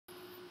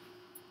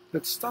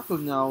Let's tackle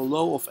now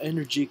law of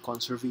energy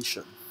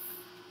conservation.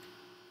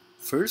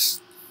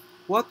 First,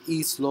 what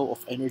is law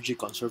of energy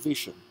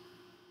conservation?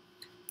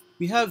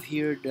 We have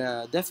here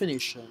the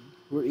definition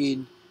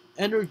wherein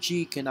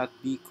energy cannot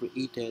be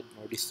created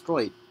nor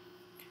destroyed.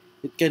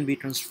 It can be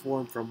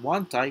transformed from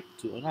one type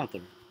to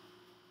another.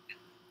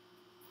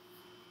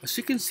 As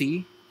you can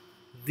see,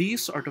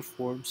 these are the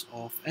forms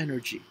of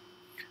energy.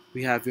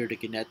 We have here the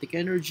kinetic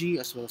energy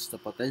as well as the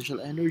potential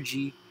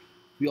energy.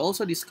 We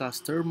also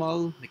discussed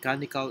thermal,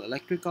 mechanical,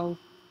 electrical,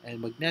 and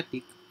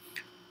magnetic,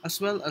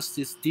 as well as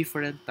these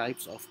different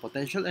types of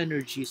potential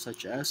energy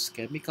such as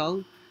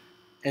chemical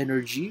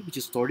energy, which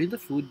is stored in the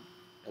food,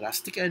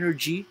 elastic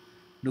energy,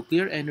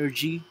 nuclear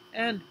energy,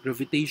 and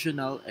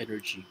gravitational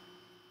energy.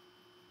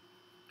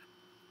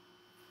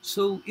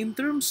 So, in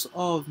terms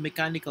of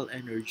mechanical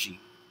energy,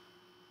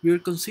 we're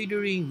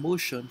considering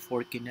motion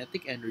for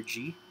kinetic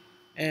energy,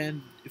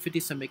 and if it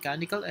is a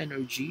mechanical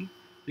energy,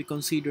 we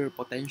consider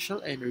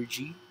potential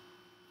energy,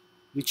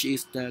 which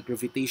is the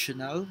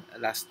gravitational,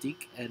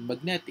 elastic, and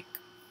magnetic.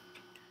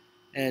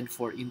 And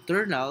for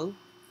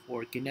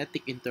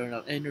kinetic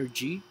internal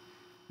energy,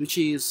 which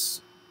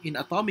is in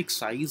atomic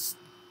size,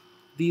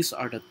 these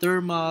are the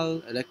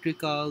thermal,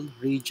 electrical,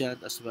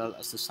 radiant, as well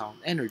as the sound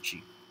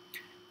energy.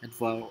 And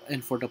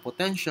for the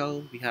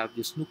potential, we have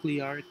this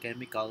nuclear,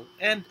 chemical,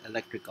 and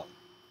electrical.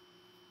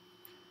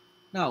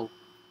 Now,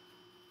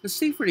 let's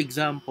say for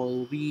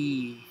example,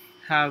 we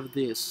have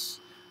this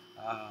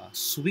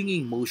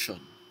swinging motion.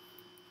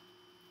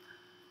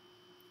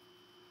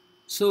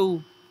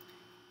 So,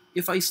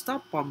 if I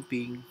stop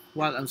pumping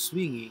while I'm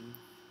swinging,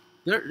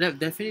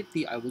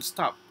 definitely I will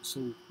stop.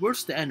 So,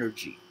 where's the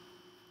energy?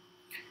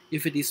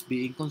 If it is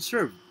being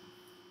conserved.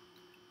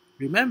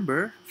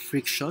 Remember,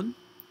 friction.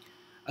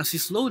 As you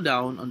slow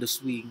down on the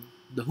swing,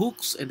 the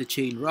hooks and the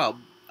chain rub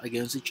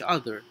against each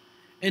other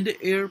and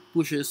the air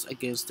pushes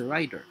against the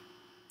rider.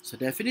 So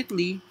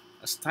definitely,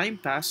 as time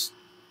passes,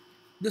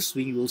 the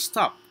swing will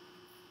stop.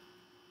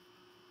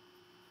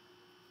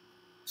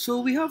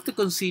 So we have to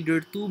consider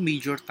two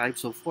major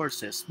types of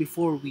forces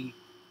before we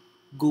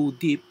go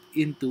deep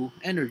into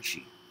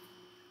energy.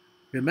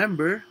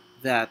 Remember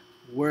that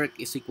work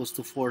is equals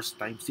to force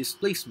times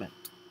displacement.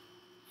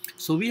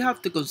 So we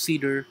have to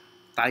consider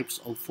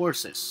types of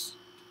forces.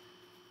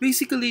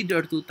 Basically, there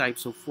are two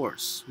types of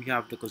force. We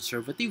have the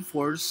conservative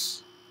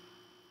force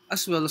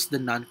as well as the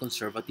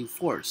non-conservative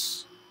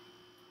force.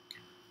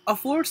 A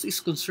force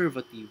is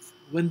conservative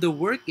when the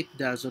work it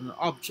does on an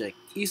object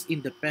is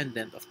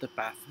independent of the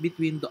path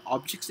between the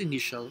object's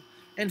initial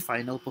and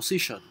final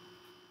position.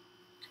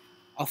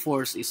 A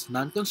force is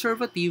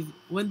non-conservative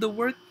when the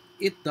work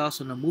it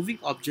does on a moving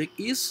object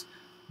is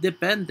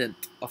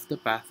dependent of the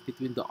path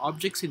between the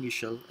object's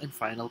initial and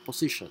final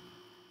position.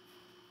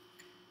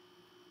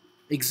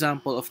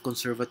 Example of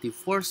conservative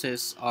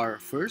forces are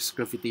first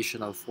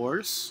gravitational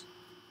force,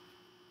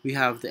 we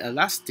have the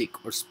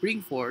elastic or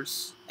spring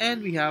force,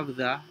 and we have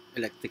the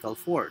electrical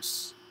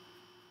force.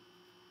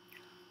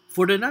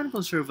 For the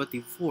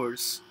non-conservative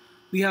force,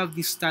 we have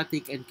the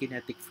static and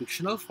kinetic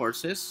frictional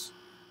forces,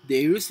 the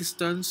air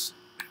resistance,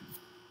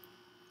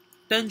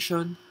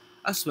 tension,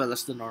 as well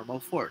as the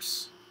normal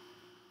force.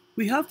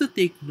 We have to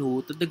take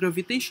note that the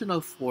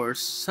gravitational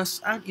force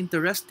has an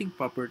interesting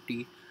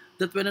property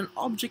that when an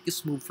object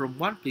is moved from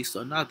one place to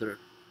another,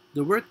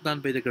 the work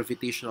done by the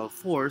gravitational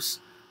force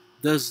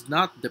does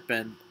not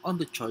depend on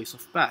the choice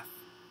of path.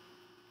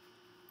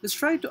 Let's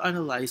try to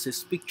analyze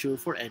this picture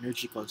for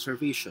energy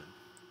conservation.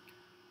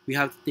 We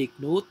have to take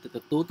note that the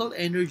total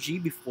energy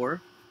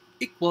before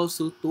equals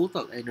to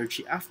total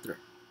energy after.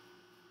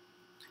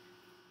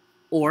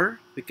 Or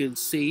we can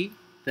say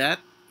that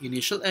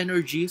initial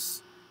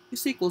energies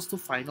is equals to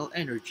final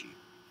energy.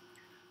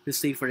 Let's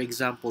say for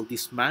example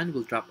this man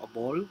will drop a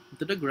ball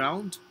into the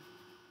ground.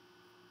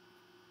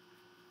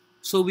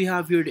 So we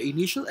have here the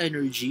initial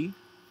energy,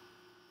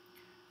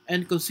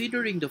 and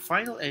considering the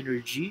final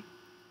energy,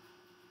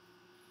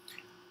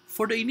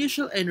 for the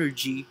initial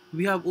energy,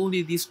 we have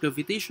only this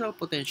gravitational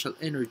potential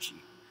energy.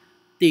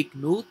 Take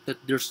note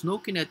that there's no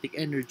kinetic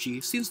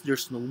energy since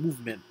there's no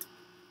movement.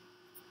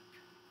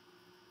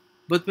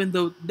 But when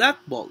that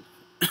ball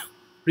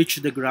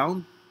reaches the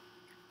ground,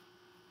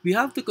 we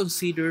have to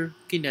consider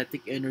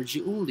kinetic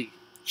energy only,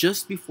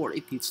 just before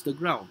it hits the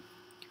ground.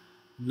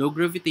 No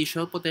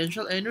gravitational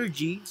potential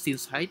energy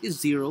since height is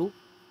zero,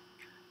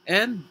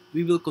 and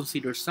we will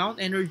consider sound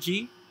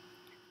energy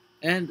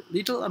and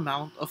little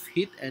amount of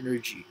heat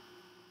energy.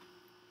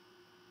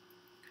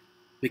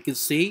 We can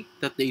say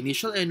that the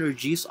initial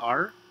energies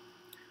are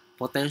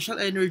potential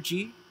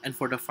energy, and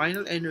for the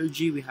final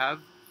energy we have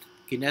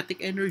kinetic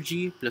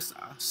energy plus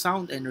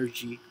sound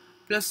energy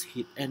plus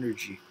heat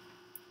energy.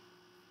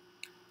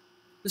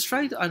 Let's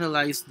try to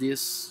analyze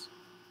this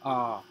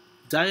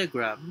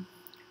diagram.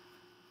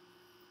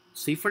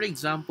 Say for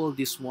example,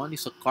 this one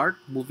is a cart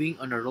moving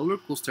on a roller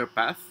coaster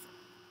path.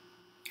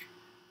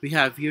 We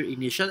have here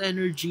initial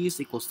energies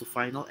equals to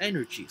final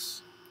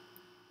energies.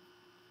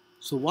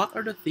 So what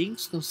are the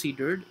things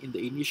considered in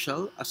the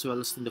initial as well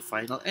as in the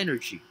final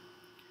energy?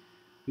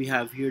 We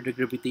have here the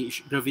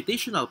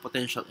gravitational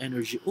potential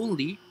energy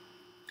only,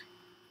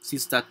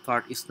 since that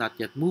cart is not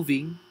yet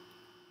moving.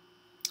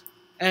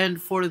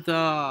 And for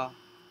the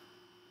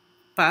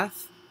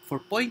path for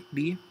point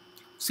B,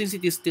 since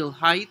it is still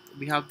height,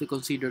 we have to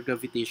consider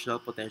gravitational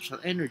potential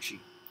energy.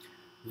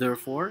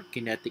 Therefore,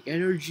 kinetic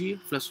energy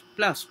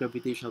plus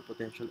gravitational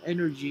potential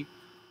energy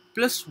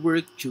plus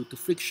work due to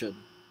friction.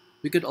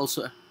 We could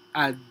also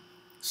add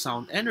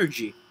sound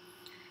energy.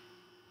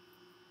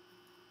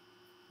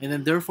 And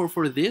then therefore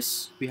for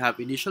this, we have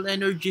initial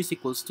energies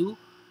equals to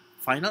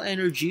final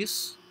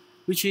energies,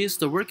 which is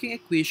the working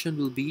equation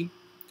will be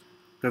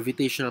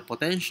gravitational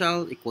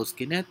potential equals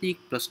kinetic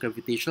plus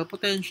gravitational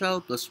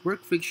potential plus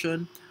work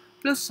friction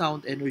plus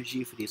sound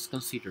energy if it is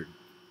considered.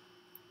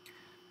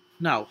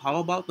 Now, how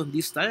about on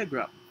this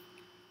diagram?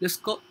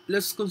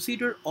 Let's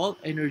consider all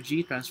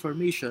energy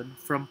transformation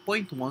from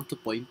point 1 to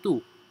point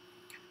 2.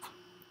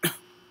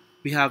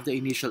 We have the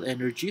initial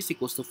energies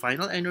equals to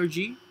final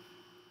energy.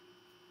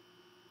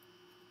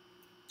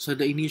 So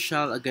the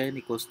initial again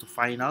equals to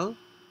final.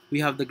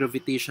 We have the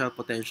gravitational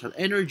potential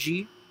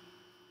energy.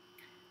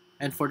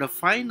 And for the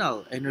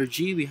final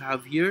energy, we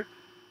have here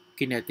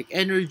kinetic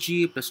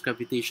energy plus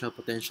gravitational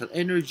potential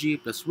energy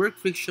plus work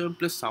friction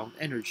plus sound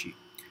energy.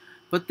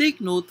 But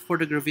take note, for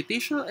the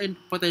gravitational and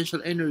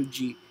potential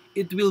energy,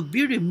 it will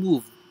be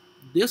removed,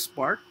 this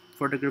part,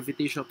 for the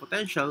gravitational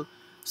potential,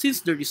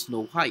 since there is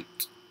no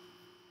height.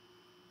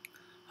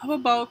 How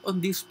about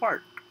on this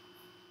part?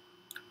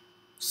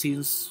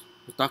 Since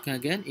we're talking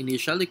again,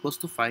 initial equals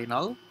to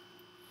final,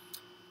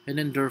 and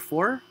then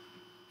therefore,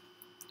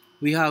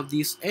 we have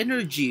this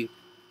energy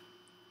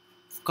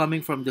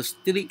coming from the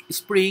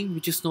spring,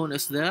 which is known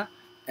as the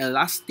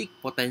elastic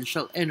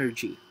potential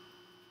energy.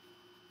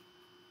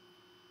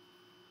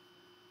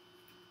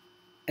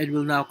 And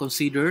we'll now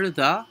consider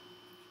the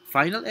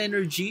final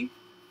energy,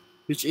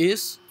 which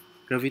is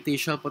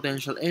gravitational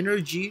potential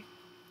energy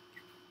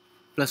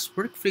plus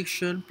work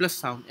friction plus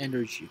sound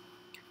energy.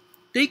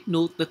 Take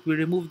note that we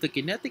remove the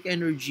kinetic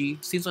energy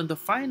since on the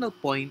final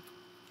point,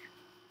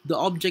 the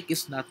object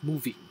is not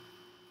moving.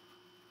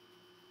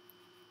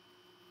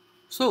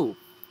 So,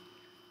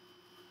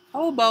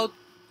 how about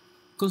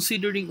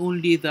considering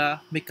only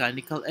the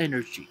mechanical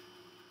energy?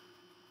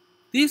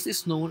 This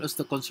is known as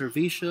the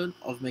conservation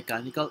of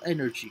mechanical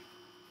energy.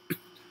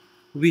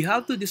 We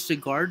have to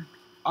disregard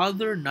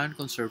other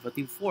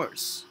non-conservative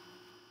force,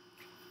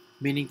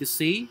 meaning to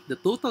say the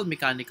total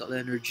mechanical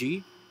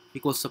energy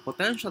equals the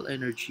potential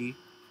energy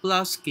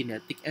plus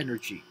kinetic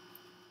energy.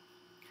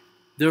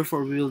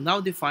 Therefore, we will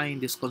now define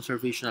this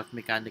conservation of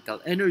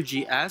mechanical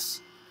energy as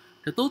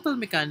the total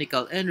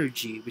mechanical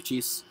energy, which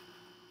is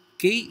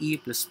Ke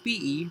plus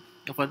Pe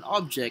of an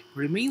object,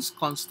 remains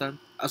constant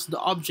as the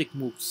object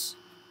moves,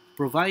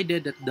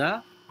 provided that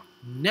the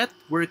net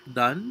work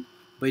done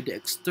by the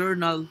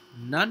external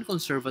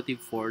non-conservative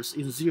force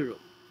is zero.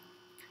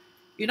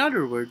 In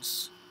other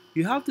words,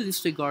 you have to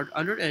disregard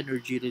other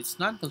energy that is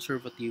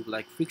non-conservative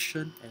like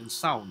friction and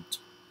sound.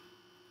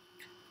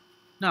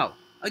 Now,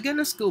 again,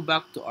 let's go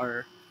back to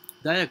our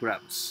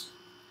diagrams.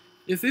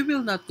 If we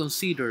will not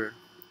consider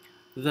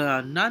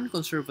the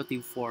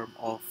non-conservative form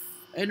of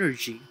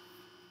energy,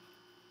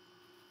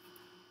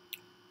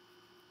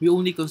 we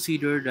only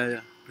consider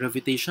the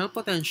gravitational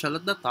potential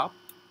at the top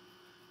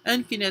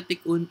and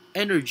kinetic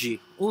energy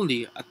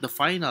only at the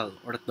final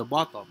or at the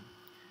bottom.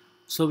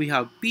 So we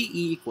have Pe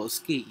equals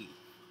Ke.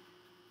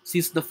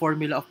 Since the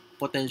formula of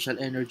potential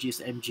energy is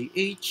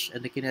mgh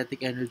and the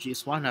kinetic energy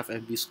is 1/2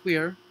 mv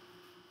squared,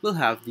 we'll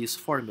have this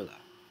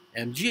formula.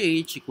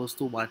 mgh equals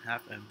to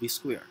 1/2 mv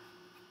squared.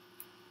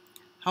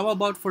 How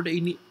about for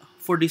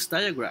this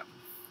diagram?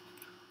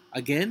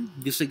 Again,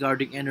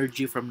 disregarding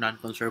energy from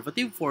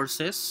non-conservative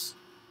forces,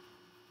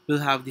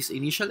 we'll have this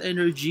initial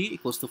energy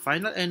equals to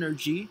final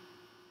energy.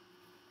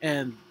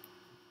 And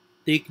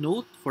take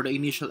note, for the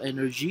initial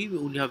energy, we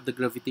only have the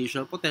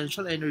gravitational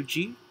potential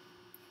energy.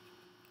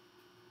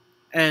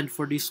 And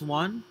for this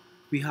one,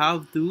 we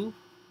have to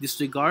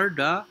disregard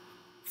the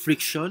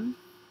friction.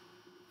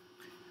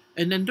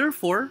 And then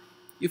therefore,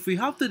 if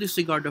we have to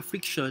disregard the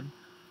friction,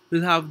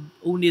 we'll have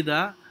only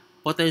the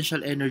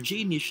potential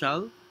energy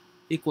initial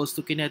equals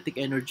to kinetic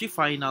energy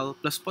final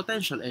plus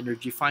potential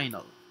energy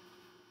final.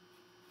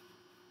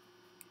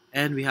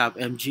 And we have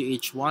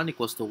mgh1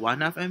 equals to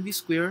 1/2 mv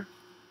squared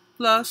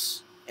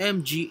plus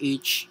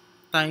mgh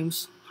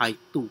times height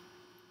 2.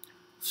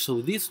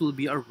 So this will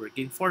be our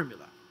working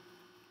formula.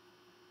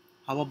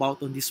 How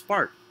about on this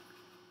part?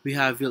 We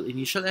have real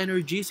initial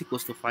energies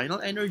equals to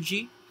final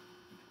energy.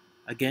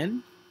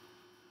 Again,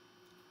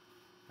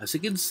 as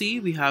you can see,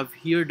 we have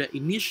here the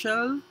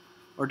initial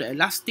or the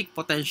elastic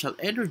potential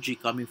energy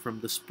coming from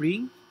the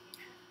spring.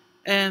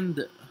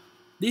 And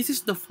this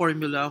is the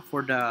formula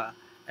for the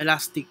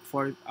elastic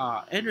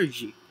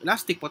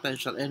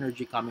potential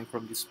energy coming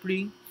from the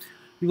spring.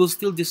 We will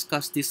still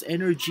discuss this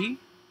energy,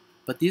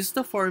 but this is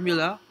the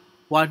formula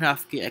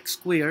 1/2 kx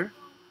squared.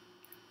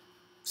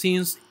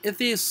 Since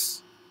it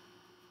is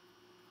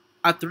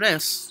at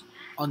rest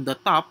on the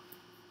top,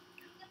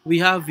 we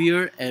have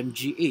here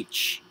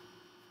mgh.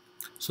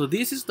 So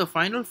this is the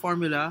final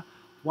formula,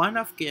 1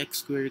 half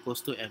kx squared equals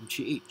to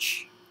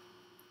mgh.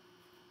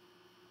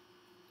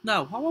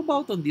 Now, how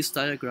about on this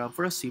diagram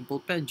for a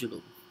simple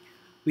pendulum?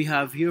 We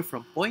have here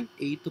from point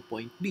A to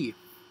point B.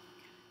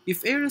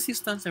 If air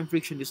resistance and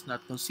friction is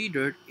not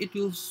considered, it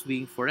will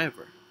swing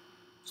forever.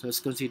 So let's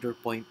consider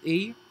point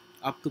A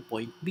up to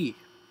point B.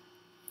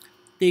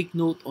 Take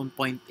note on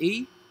point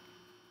A,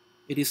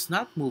 it is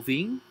not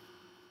moving,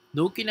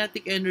 no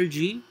kinetic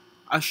energy,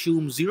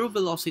 assume zero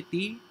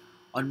velocity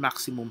on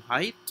maximum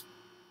height,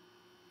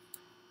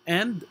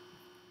 and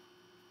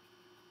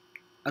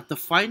at the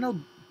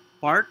final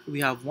part, we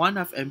have 1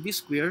 half mv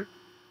squared,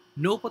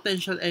 no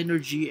potential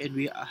energy, and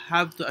we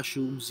have to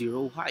assume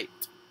zero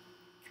height.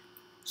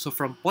 So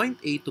from point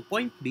A to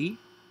point B,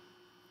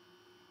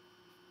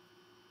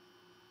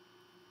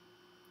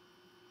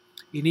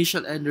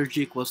 initial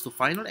energy equals to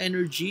final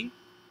energy,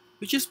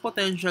 which is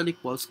potential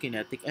equals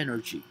kinetic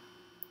energy.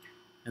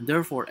 And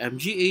therefore,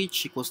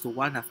 mgh equals to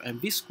 1 half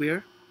mv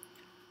squared.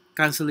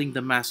 Canceling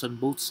the mass on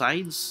both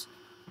sides,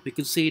 we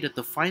could say that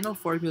the final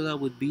formula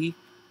would be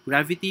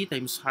gravity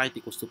times height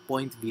equals to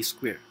point v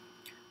squared.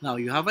 Now,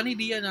 you have an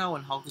idea now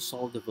on how to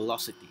solve the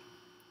velocity.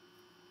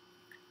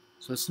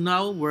 So let's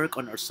now work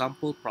on our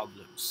sample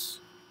problems.